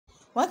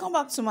Welcome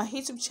back to my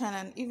YouTube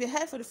channel. If you're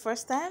here for the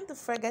first time, don't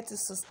forget to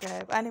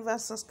subscribe. And if you are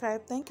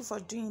subscribed, thank you for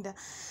doing that.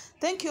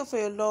 Thank you for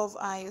your love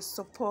and your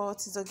support.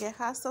 It's a get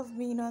heart of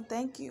me.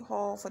 Thank you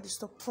all for the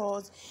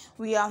support.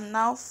 We are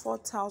now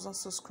 4,000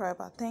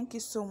 subscribers. Thank you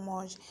so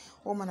much,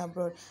 woman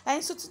abroad.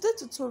 And so today's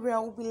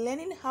tutorial will be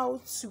learning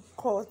how to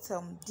cut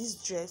this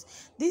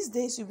dress. These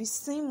days you'll be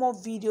seeing more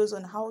videos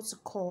on how to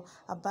cut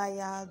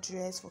abaya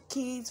dress for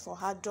kids, for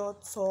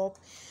adult top.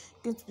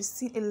 Going to be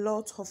seeing a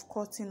lot of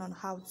cutting on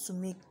how to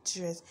make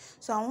dress.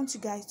 So I want you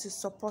guys to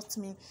support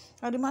me.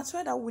 Now the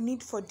material that we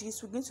need for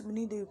this, we're going to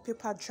need a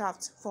paper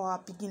draft for our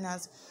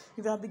beginners.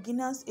 If you are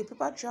beginners, a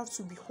paper draft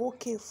will be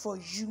okay for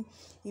you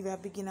if you are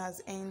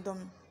beginners. And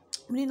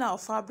we need our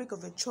fabric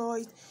of a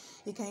choice.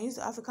 You can use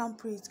the African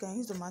print, you can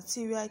use the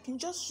material, you can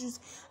just use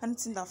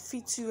anything that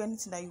fits you,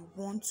 anything that you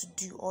want to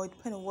do, or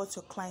depending on what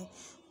your client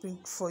bring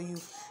for you.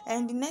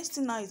 And the next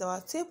thing now is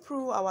our tape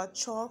rule, our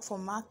chalk for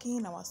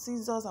marking, our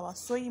scissors, our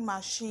sewing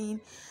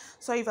machine.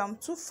 So if I'm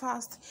too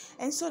fast,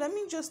 and so let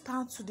me just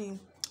start to the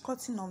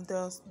cutting of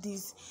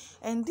this.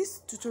 And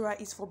this tutorial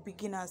is for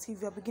beginners.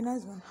 If you're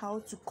beginners on how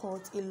to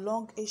cut a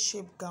long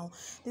A-shaped gown,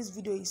 this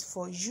video is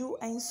for you.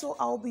 And so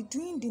I'll be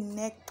doing the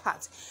neck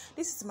part.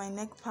 This is my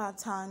neck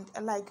part, and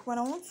like when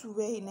I want to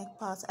wear a neck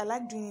part, I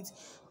like doing it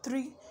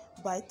 3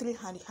 by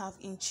 3.5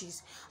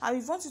 inches. And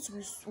if you want it to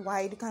be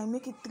wide, you can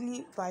make it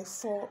 3 by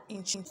 4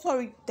 inches.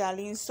 Sorry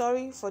darling,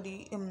 sorry for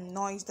the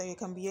noise that you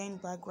can be hearing in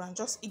the background.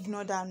 Just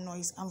ignore that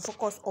noise and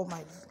focus on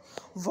my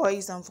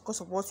voice and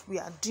focus on what we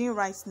are doing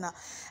right now.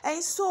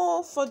 And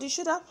so for the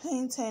shoulder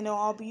paint, and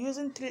I'll be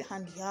using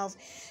 3.5.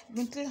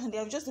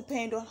 3.5, just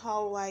depend on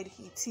how wide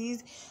it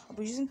is. I'll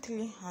be using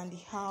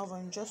 3.5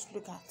 and just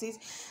look at it.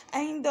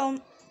 And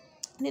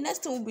the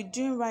next thing we'll be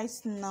doing right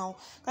now,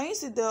 can you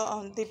see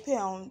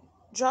the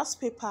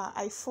draft paper?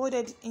 I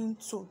folded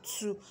into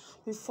 2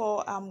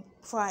 before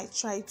I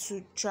try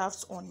to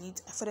draft on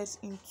it. I folded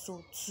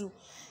into 2,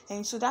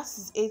 and so that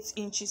is 8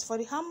 inches for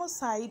the hammer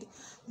side.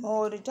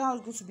 Or the down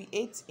is going to be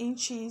 8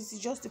 inches. It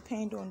just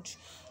depends on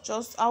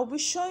I'll be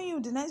showing you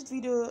the next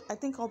video. I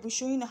think I'll be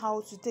showing you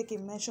how to take a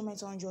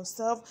measurement on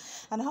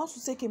yourself and how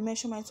to take a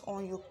measurement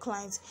on your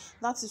clients.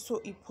 That is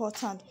so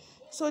important.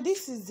 So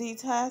this is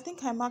it. I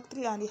think I marked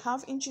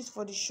 3.5 inches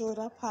for the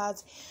shoulder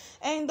part.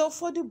 And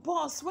for the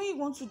bust, when you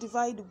want to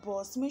divide the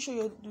bust, make sure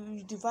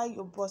you divide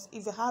your bust.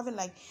 If you're having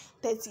like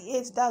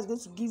 38, that's going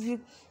to give you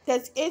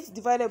 38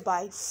 divided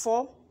by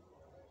 4.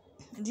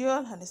 Do you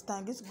all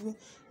understand? It's going to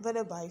be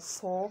divided by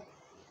 4.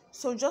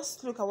 So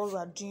just look at what we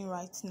are doing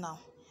right now.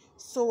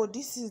 So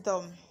this is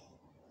the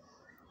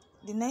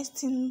next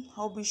thing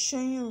I'll be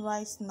showing you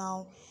right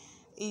now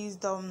is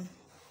the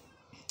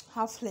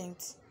half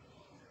length.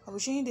 I'll be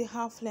showing you the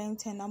half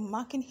length, and I'm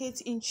marking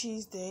 8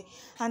 inches there.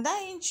 And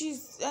that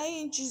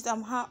inches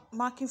I'm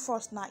marking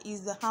first now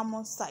is the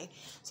hammer side.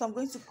 So I'm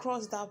going to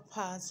cross that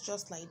part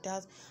just like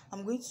that.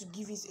 I'm going to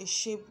give it a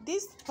shape.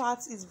 This part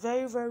is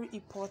very, very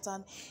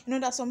important. You know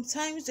that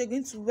sometimes you're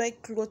going to wear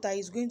clothes that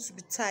is going to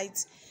be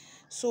tight.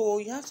 So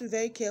you have to be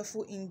very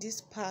careful in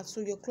this part,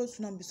 so your clothes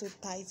will not be so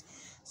tight.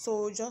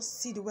 So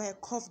just see the way I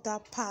curve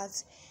that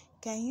part.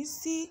 Can you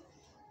see?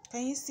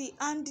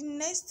 And the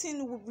next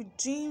thing we'll be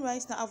doing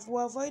right now, I've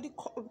already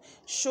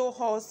show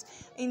us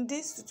in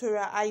this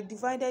tutorial. I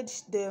divided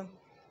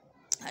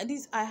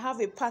I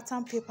have a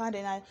pattern paper,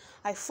 then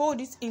I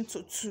fold it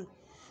into 2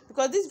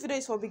 because this video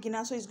is for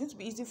beginners, so it's going to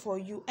be easy for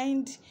you.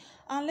 And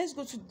let's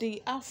go to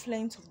the half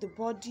length of the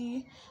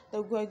body that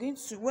we're going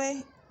to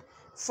wear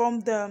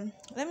from the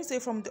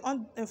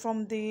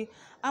from the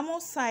armor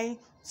side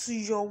to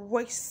your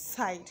waist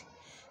side.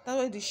 That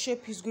way the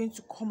shape is going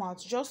to come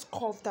out. Just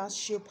curve that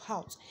shape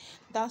out.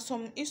 There's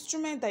some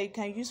instrument that you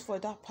can use for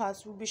that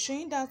part. We'll be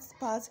showing that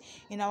part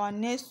in our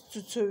next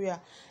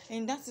tutorial,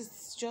 and that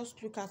is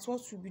just look at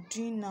what we'll be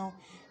doing now.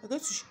 We're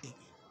going to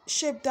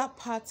shape that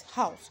part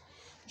out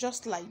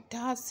just like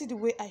that. See the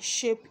way I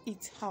shape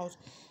it out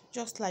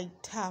just like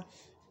that.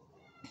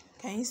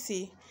 Can you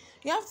see?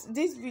 You have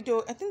this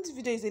video. I think this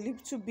video is a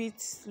little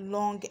bit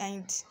long,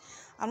 and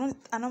I'm not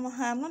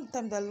the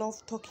type that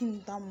love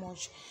talking that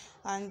much,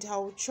 and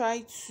I'll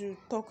try to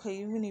talk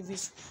even if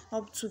it's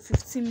up to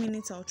 15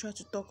 minutes. I'll try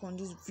to talk on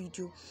this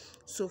video,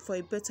 so for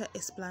a better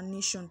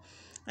explanation.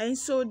 And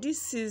so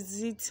this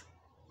is it.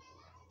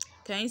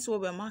 Can you see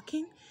what we're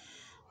marking?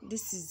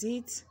 This is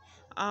it.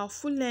 Our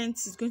full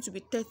length is going to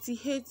be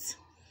 38.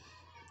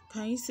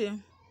 Can you see?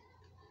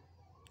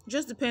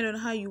 Just depend on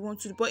how you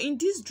want to, but in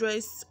this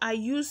dress I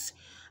use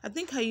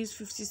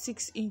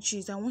 56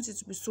 inches. I want it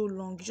to be so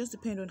long. It just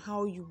depends on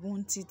how you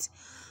want it.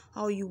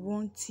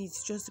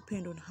 Just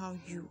depend on how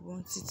you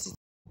want it.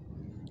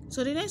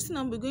 So the next thing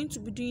I'm going to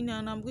be doing now,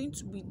 and I'm going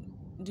to be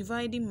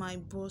dividing my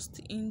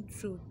bust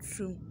into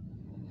 2.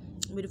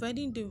 I'll be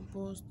dividing the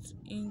bust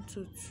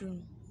into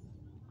 2.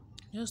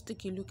 Just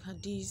take a look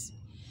at this.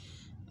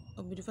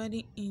 I'll be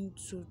dividing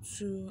into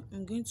 2.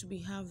 I'm going to be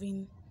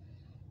having,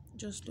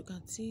 just look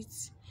at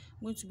it,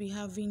 I'm going to be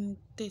having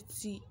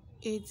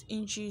 38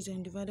 inches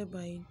and divided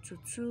by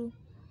 2.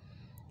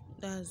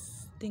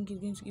 That's, I think it's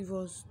going to give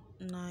us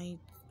 9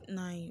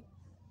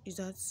 is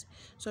that,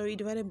 sorry,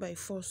 divided by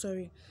 4,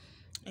 sorry,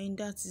 and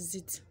that is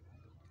it.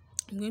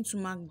 I'm going to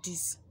mark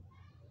this.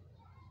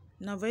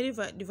 Now I've already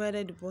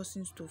divided the bust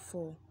into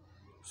 4,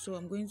 so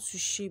I'm going to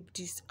shape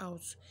this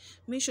out.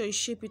 Make sure you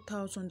shape it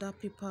out on that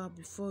paper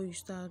before you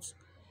start.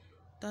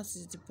 That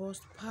is the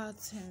bust part,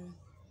 and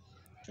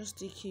just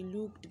take a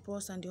look, the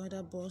bust and the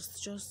other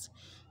bust, just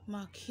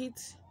mark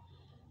it.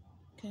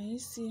 Can you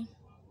see?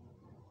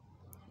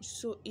 It's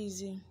so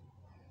easy.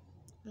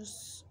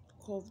 Just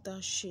curve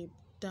that shape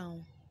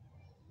down.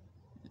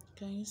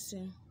 Can you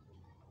see?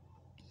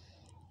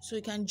 So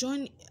you can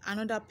join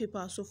another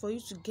paper, so for you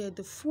to get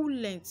the full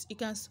length, you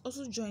can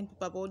also join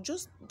paper, but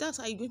just that's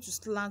how you're going to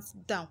slant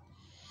down.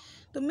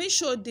 To make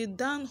sure the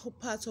down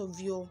part of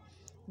your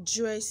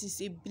dress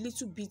is a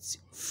little bit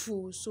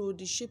full, so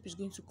the shape is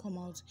going to come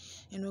out,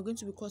 and we're going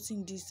to be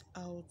cutting this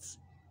out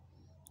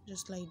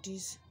just like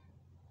this.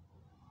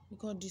 We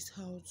cut this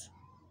out.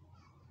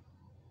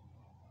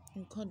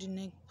 We cut the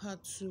neck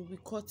part too. We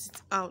cut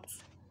it out.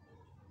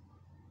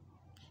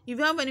 If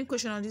you have any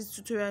question on this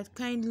tutorial,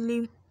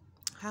 kindly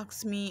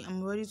ask me.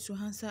 I'm ready to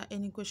answer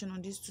any question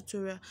on this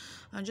tutorial.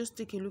 And just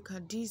take a look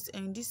at this,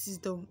 and this is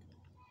the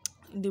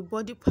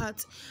body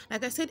part.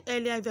 Like I said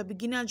earlier, if you're a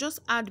beginner, just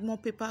add more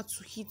paper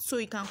to it so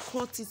you can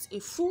cut it a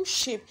full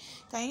shape.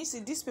 Can you see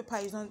this paper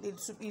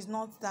is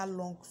not that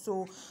long,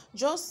 so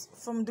just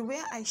from the way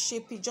I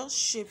shape it, just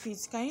shape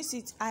it. Can you see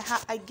it?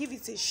 I give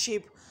it a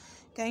shape.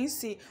 Can you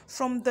see?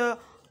 From the,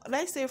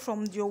 let's say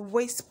from your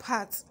waist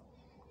part,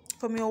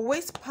 from your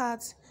waist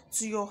part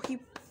to your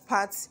hip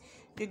part,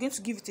 you're going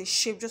to give it a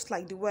shape just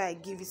like the way I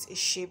give it a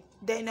shape.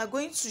 Then you're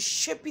going to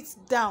shape it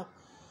down.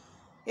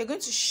 You're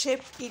going to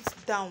shape it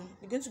down.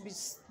 You're going to be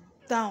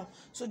down,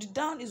 so the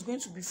down is going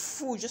to be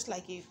full, just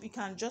like you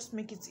can just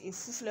make it a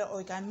full flare, or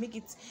you can make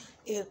it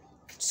a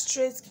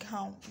straight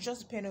gown,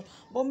 just depending.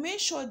 But make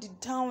sure the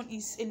down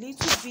is a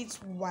little bit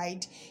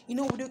wide.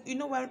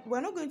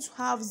 We're not going to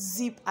have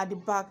zip at the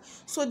back,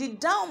 so the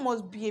down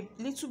must be a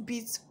little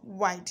bit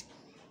wide.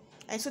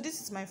 And so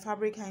this is my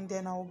fabric, and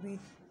then I'll be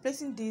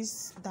placing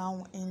this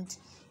down, and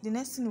the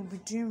next thing we'll be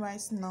doing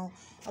right now,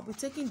 I'll be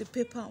taking the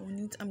paper on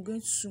it. I'm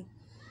going to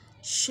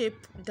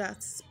shape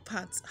that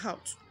part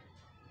out.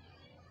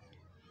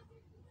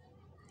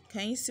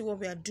 Can you see what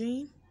we are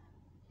doing?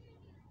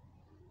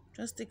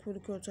 Just take a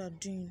look at what we are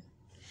doing.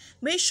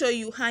 Make sure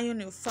you iron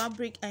your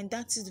fabric, and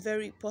that is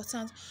very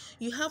important.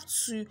 You have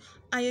to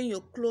iron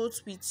your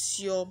clothes with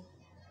your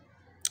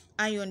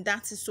iron.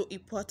 That is so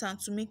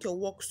important to make your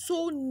work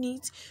so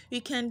neat.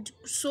 You can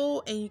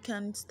sew and you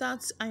can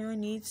start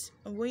iron it,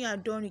 and when you are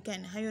done you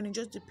can iron it.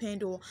 Just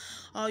depend on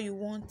how you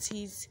want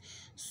it.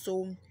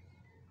 So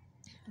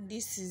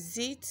this is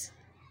it.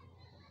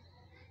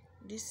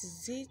 This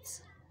is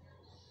it.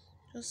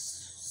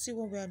 Just see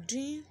what we are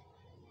doing.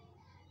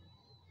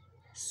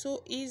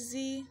 So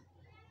easy.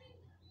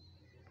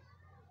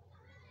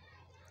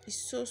 It's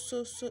so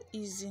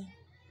easy.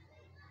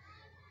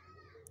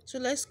 So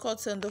let's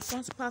cut on the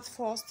front part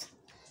first.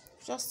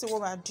 Just see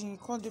what we are doing.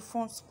 Cut the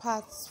front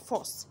part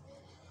first.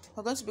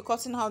 We're going to be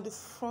cutting out the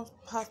front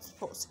part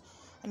first,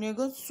 and you're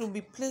going to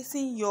be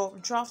placing your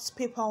draft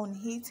paper on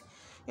it.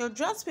 Your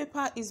draft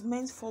paper is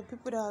meant for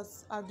people that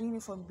are doing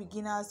it for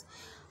beginners,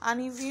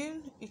 and if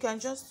you can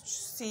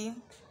just see,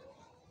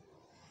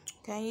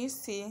 can you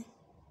see,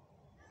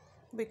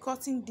 be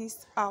cutting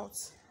this out.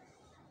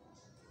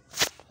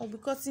 I'll be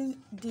cutting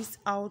this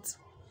out.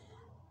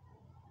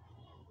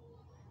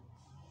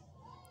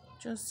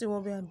 Just see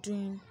what we are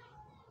doing.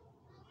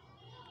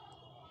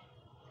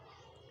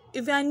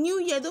 If you are new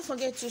here, don't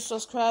forget to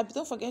subscribe,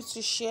 don't forget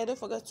to share, don't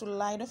forget to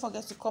like, don't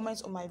forget to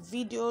comment on my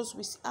videos.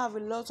 We have a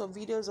lot of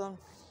videos on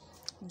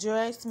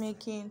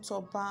dressmaking,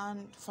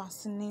 turban,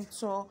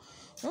 fascinator, a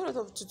lot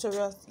of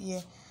tutorials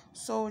here.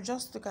 So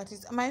just look at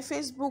it. My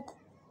Facebook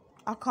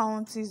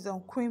account is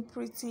on Queen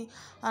Pretty,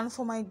 and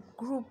for my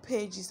group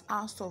page is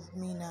House of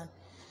Mina.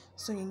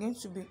 So you're going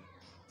to be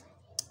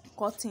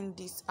cutting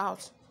this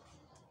out.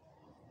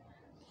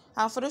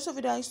 And for those of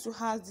you that used to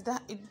ask,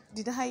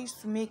 did I used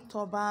to make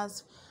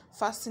turbans,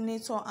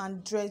 fascinator,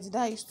 and dress? Did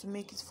I used to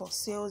make it for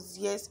sales?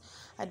 Yes,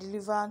 I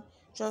delivered.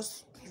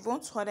 Just if you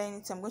want to order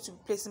anything, I'm going to be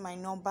placing my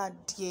number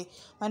there.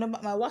 My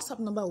WhatsApp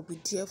number will be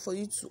there for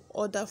you to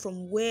order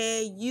from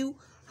where you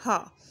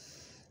are.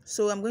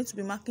 So I'm going to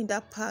be marking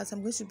that part.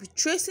 I'm going to be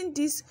tracing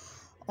this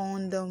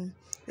on the.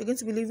 We're going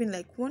to be leaving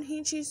like 1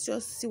 inch.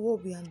 Just see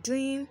what we are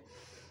doing.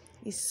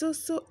 It's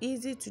so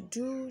easy to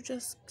do.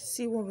 Just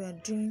see what we are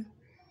doing.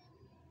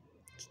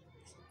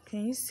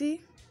 Can you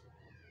see?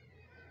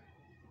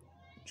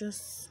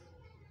 Just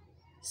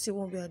see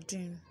what we are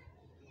doing.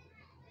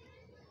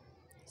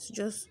 So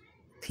just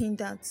pin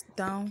that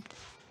down.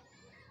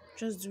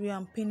 Just the way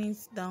I'm pinning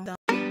it down.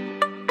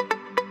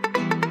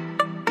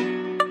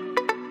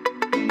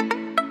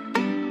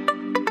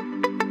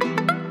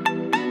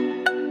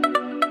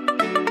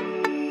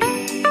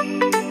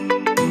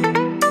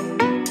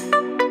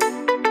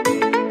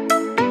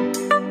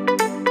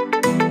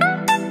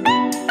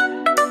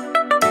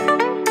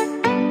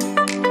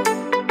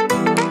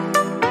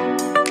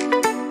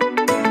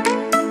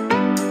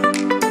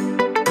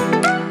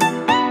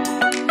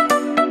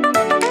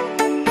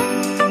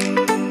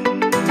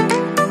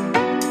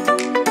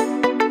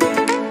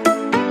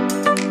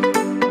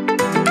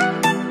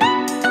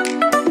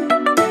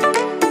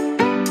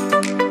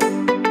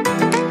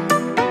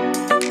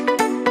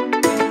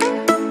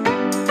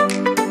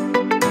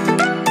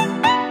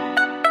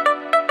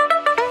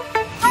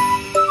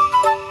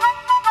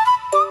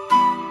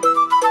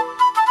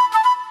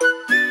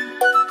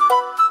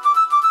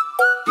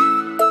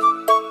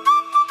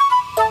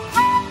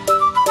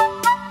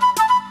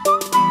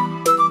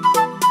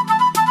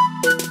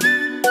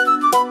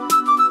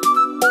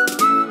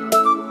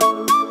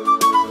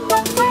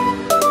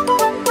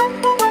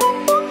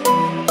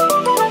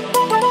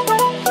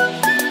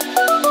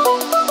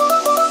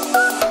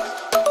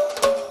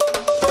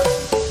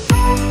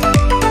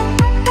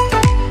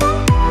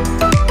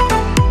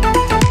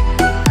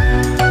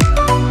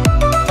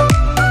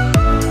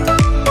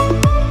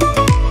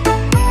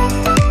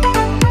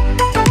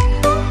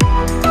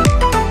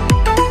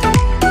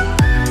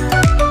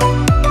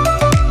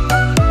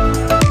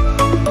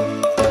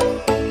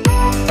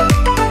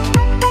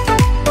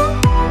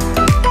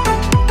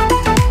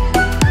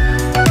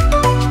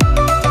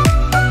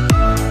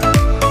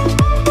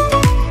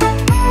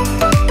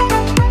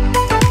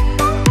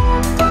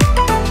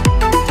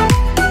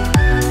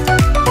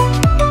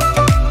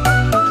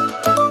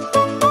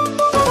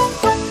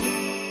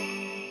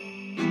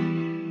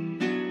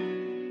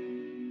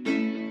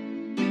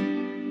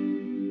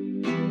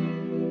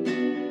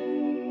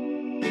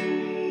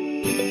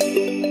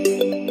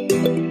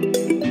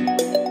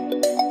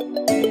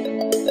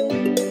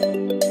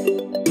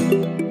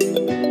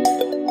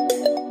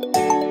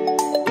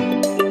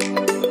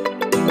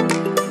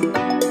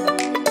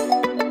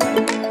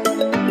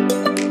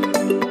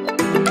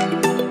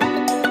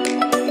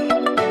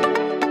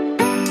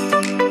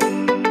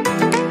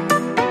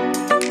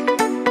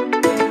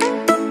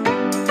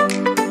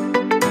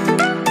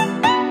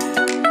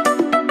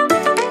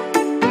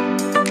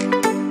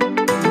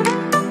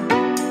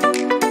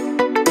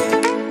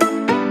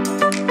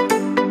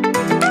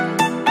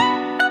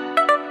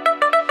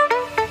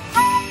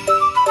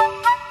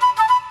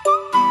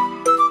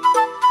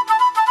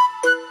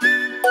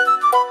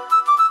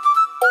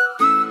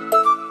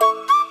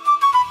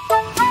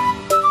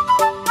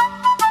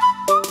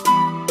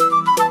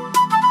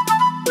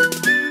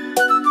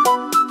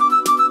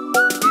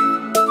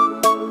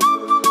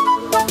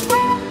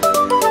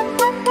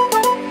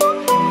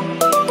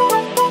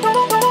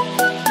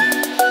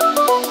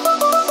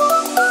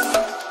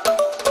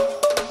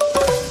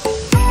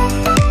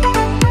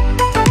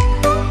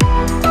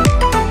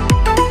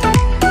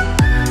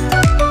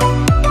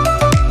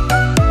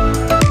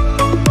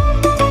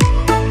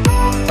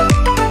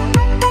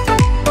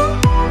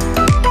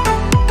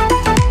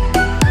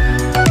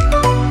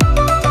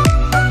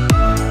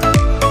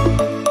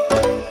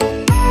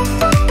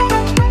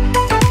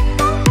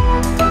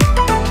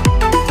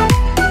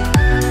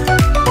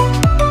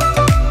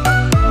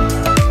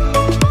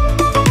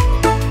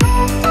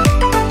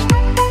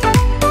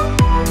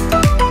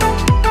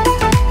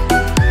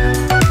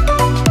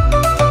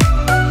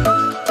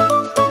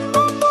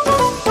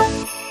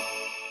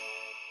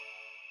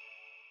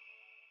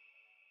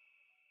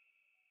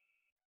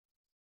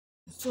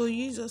 So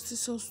use your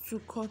scissors to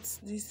cut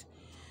this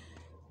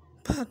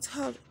part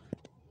out.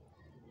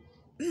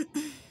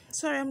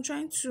 Sorry, I'm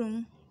trying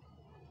to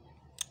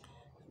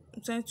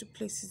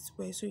place it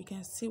well so you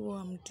can see what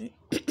I'm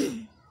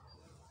doing.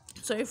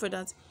 Sorry for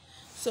that.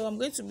 So I'm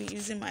going to be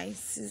using my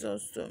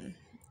scissors to,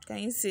 can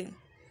you see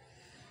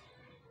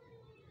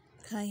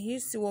can you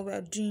see what we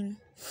are doing?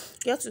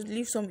 You have to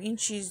leave some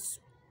inches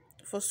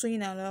for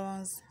sewing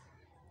allowance.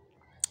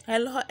 I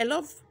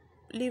love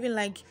leaving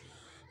like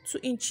 2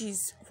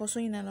 inches for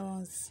sewing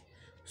allowance.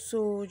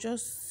 So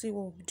just see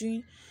what we're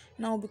doing.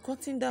 Now I'll be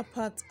cutting that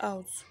part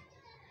out.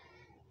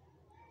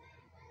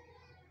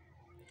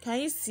 Can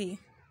you see?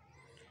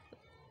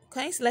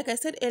 Like I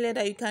said earlier,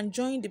 that you can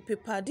join the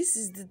paper. This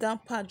is the down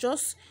part.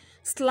 Just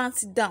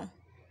slant it down.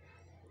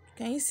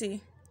 Can you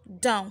see?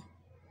 Down.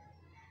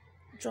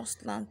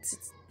 Just slant it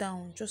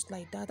down, just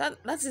like that.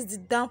 That is the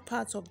down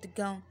part of the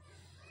gown.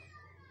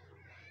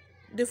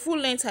 The full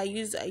length I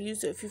used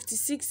a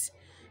 56.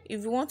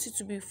 If you want it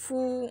to be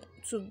full,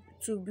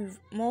 to be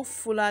more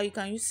fuller, you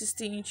can use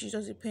 60 inches.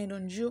 Just depend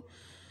on you.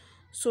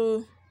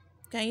 So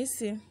can you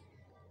see?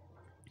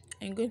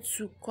 I'm going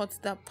to cut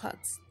that part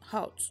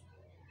out.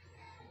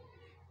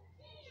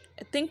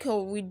 I think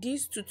with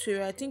this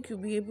tutorial, I think you'll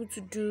be able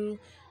to do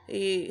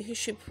a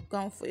shape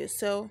gown for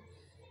yourself.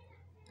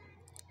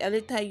 I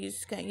later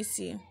use, can you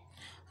see?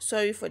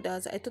 Sorry for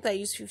that. I thought I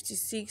used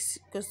 56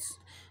 because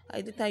I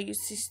later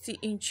used 60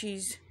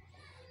 inches.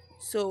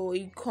 So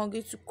you can't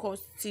get to cut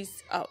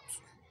this out.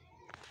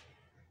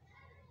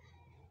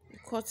 You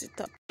cut it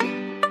out.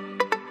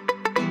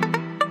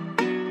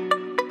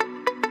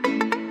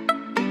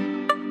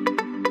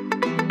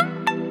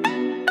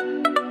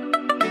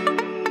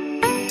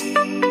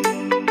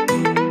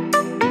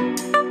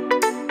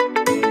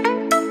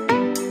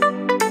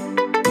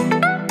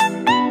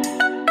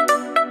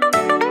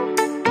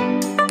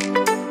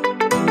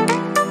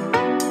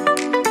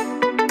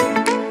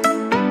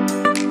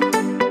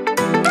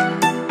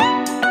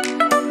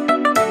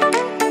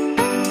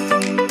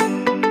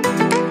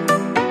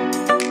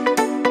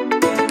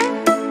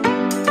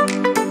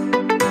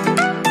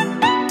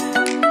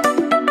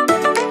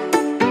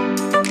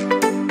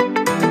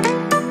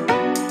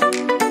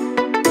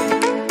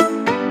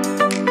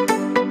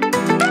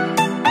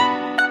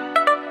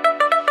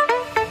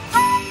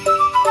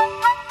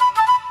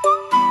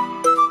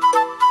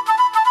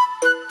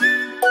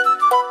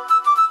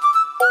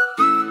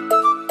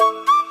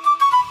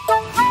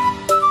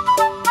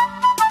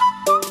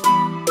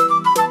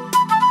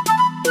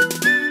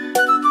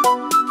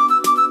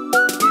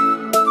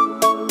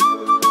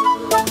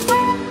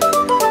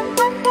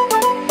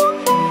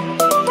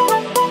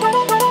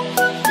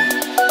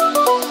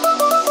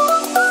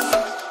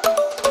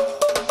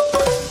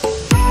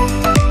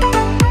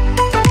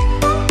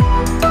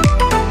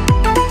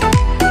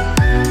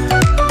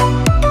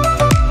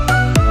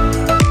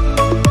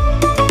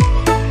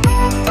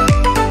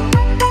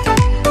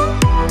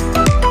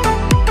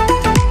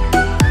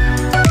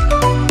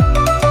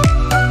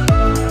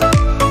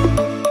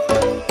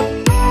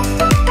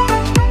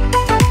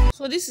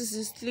 This is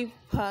the sleeve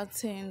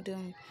part,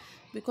 and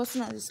because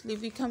now the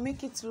sleeve, you can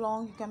make it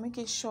long, you can make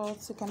it short,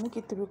 you can make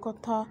it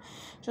 3/4,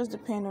 just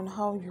depend on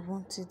how you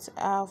want it.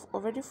 I've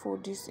already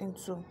folded this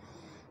into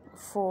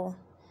 4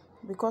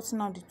 because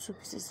now the 2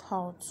 pieces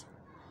out.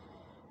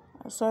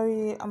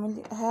 Sorry, I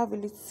have a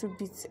little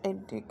bit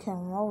headache.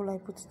 How will I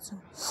put it?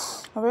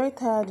 I'm very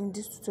tired in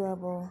this tutorial,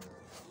 but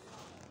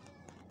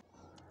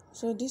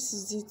so this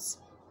is it.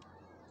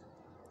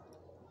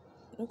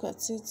 Look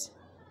at it.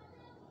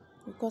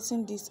 We're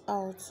cutting this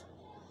out.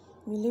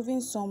 We're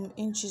leaving some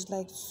inches,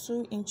 like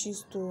 2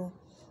 inches, to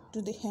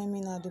do the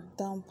hemming at the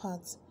down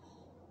part.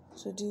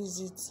 So this is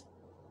it.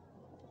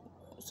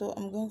 So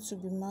I'm going to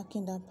be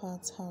marking that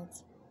part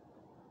out.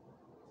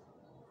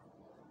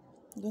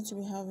 I'm going to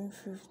be having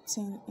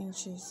 15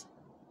 inches.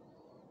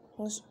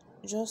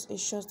 Just a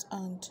short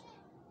hand.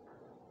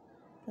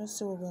 Let's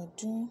see what we are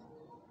doing.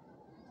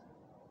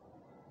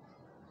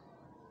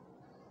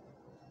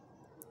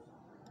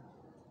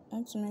 I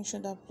want to make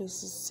sure that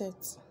place is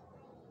set.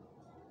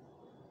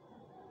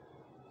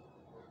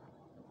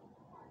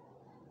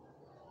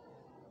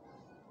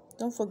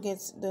 Don't forget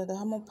the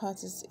hammer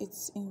part is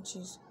 8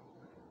 inches.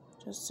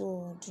 Just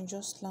so you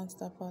just slant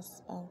that part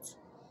out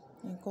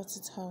and cut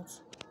it out.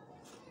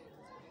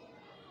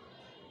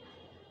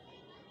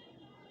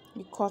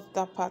 You cut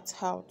that part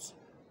out.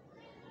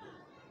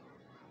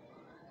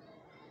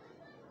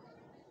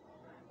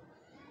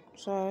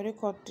 So I already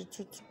cut the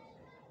two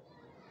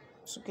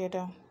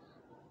together.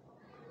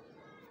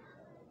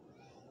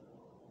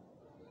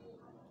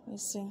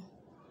 Let's see.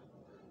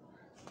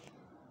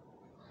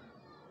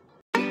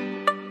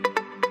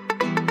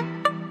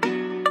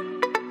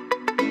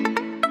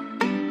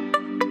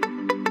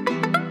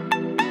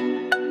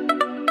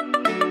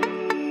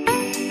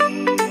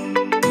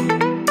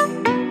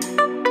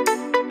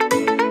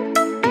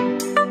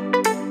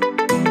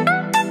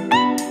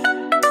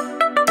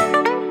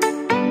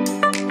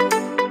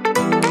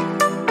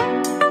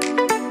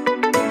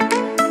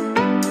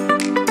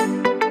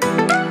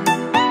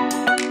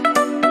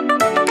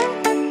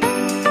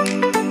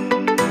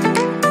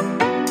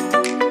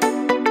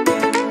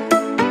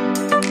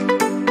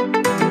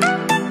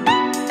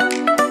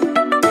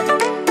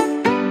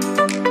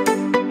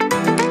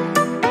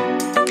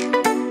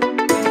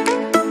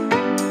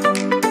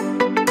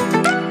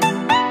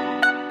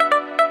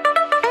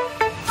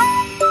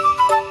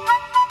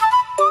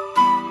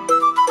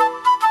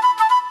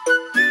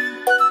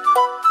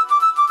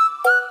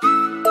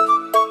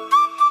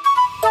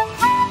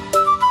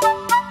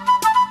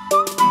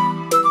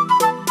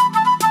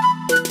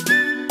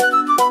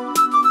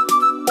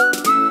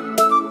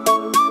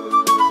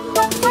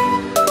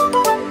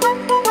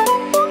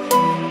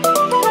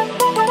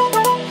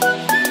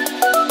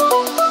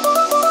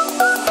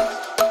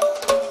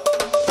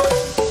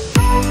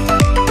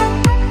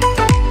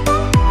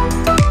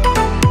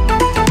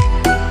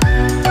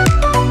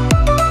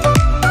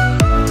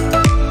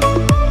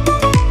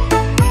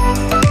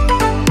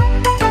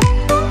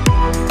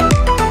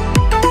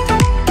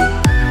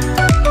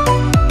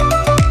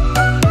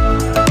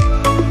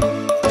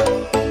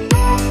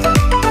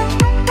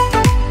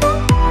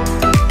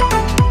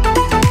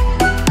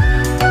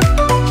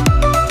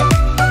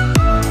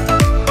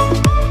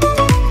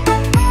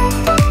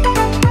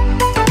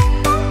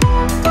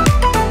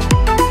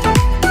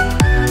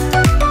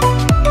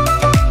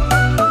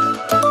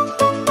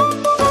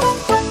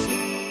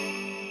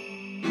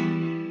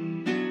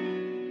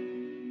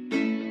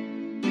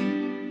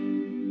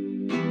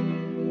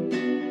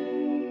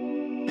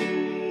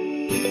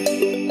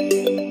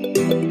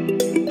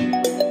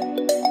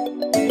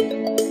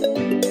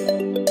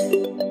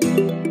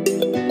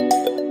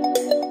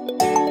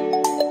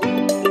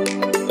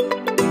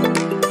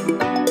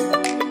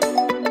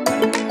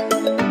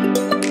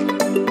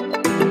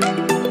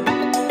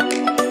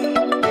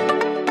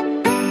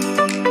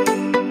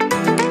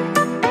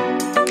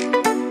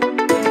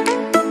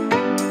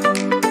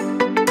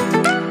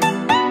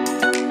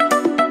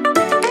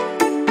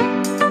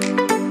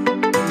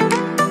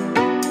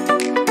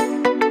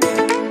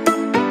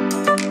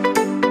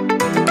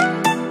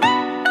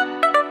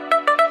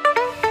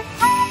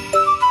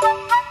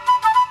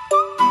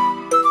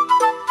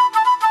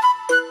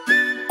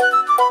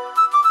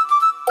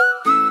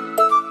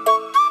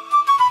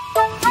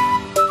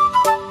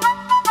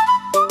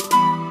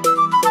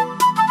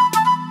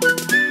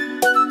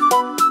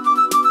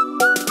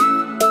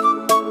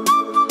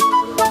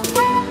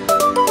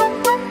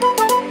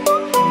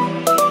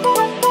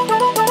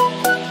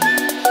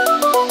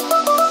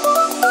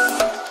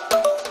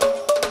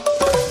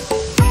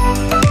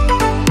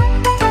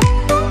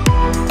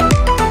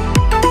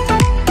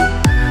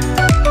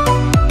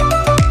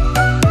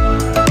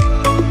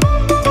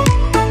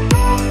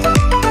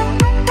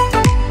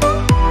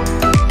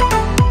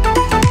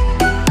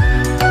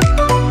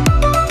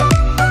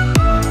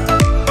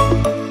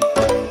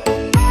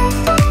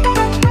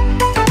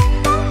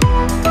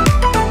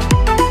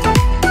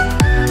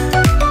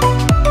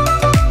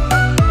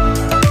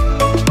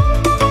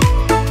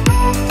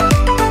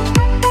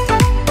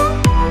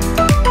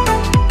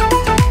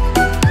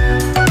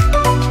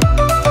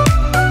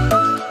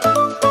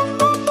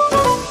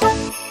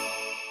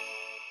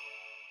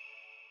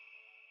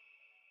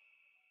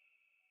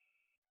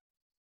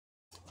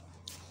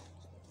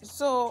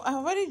 So I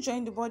have already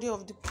joined the body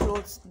of the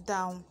clothes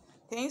down.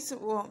 Can you see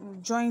what we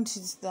joined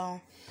it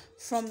down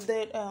from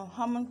the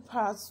hemming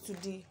part to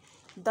the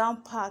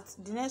down part?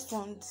 The next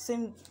one the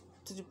same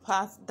to the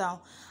part down,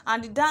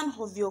 and the down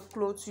of your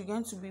clothes you're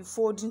going to be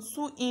folding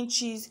 2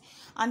 inches,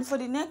 and for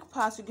the neck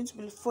part you're going to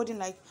be folding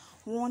like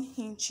 1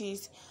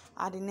 inches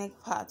at the neck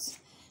part.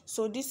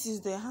 So this is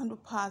the handle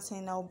part,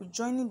 and I'll be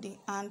joining the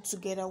hand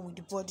together with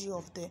the body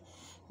of the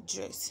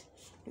dress.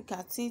 Look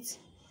at it.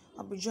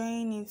 I'll be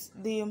joining it.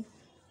 The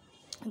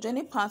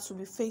joining part will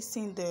be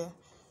facing the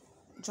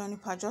joining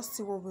part. Just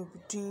see what we'll be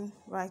doing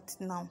right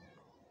now.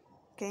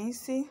 Can you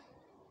see?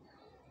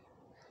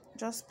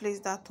 Just place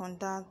that on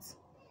that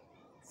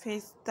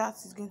face. That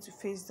is going to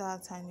face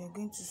that, and you're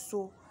going to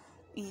sew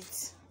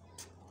it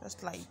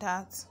just like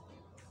that.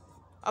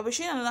 I'll be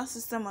showing another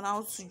system on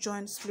how to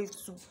join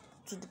sleeves to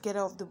together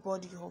of the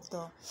body of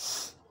the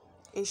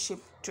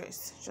A-shaped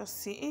dress.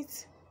 Just see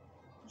it.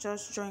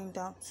 Just join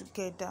them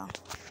together.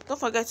 Don't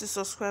forget to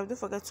subscribe, don't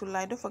forget to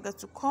like, don't forget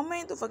to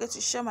comment, don't forget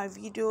to share my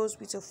videos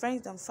with your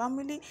friends and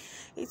family.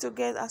 It will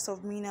get as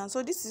of me now.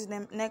 So this is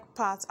the neck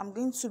part. I'm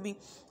going to be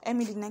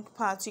hemming the neck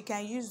part. You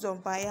can use the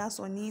bias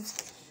on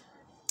it.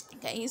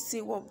 Can you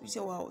see what?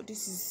 Wow,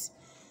 this is,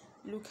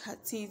 look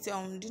at it.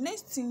 The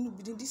next thing,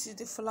 this is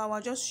the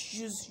flower. Just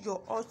use your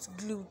hot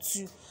glue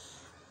to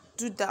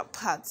do that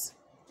part.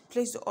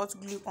 Place the hot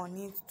glue on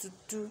it to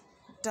do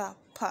that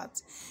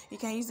part. You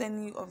can use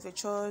any of your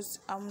choice.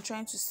 I'm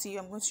trying to see.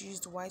 I'm going to use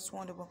the white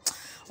one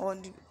or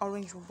the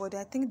orange one, but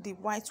I think the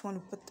white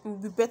one will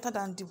be better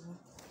than the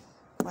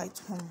white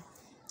one.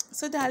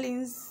 So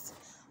darlings,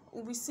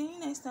 we'll be seeing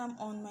next time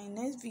on my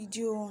next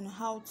video on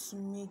how to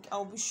make.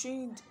 I'll be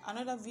showing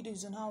another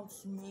videos on how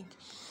to make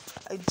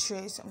a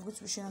dress. I'm going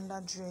to be showing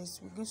that dress.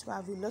 We're going to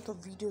have a lot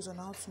of videos on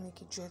how to make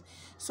a dress.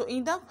 So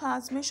in that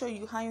part, make sure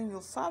you iron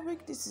your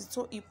fabric. This is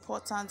so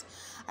important.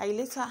 I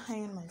later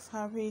iron my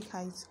fabric.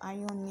 I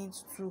iron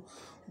it to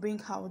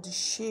bring out the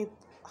shape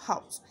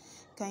out.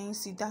 Can you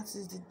see? That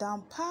is the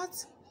down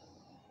part.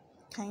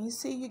 Can you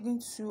see? You're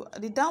going to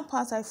the down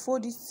part, I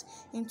fold it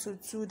into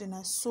two, then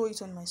I sew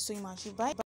it on my sewing machine. Bye.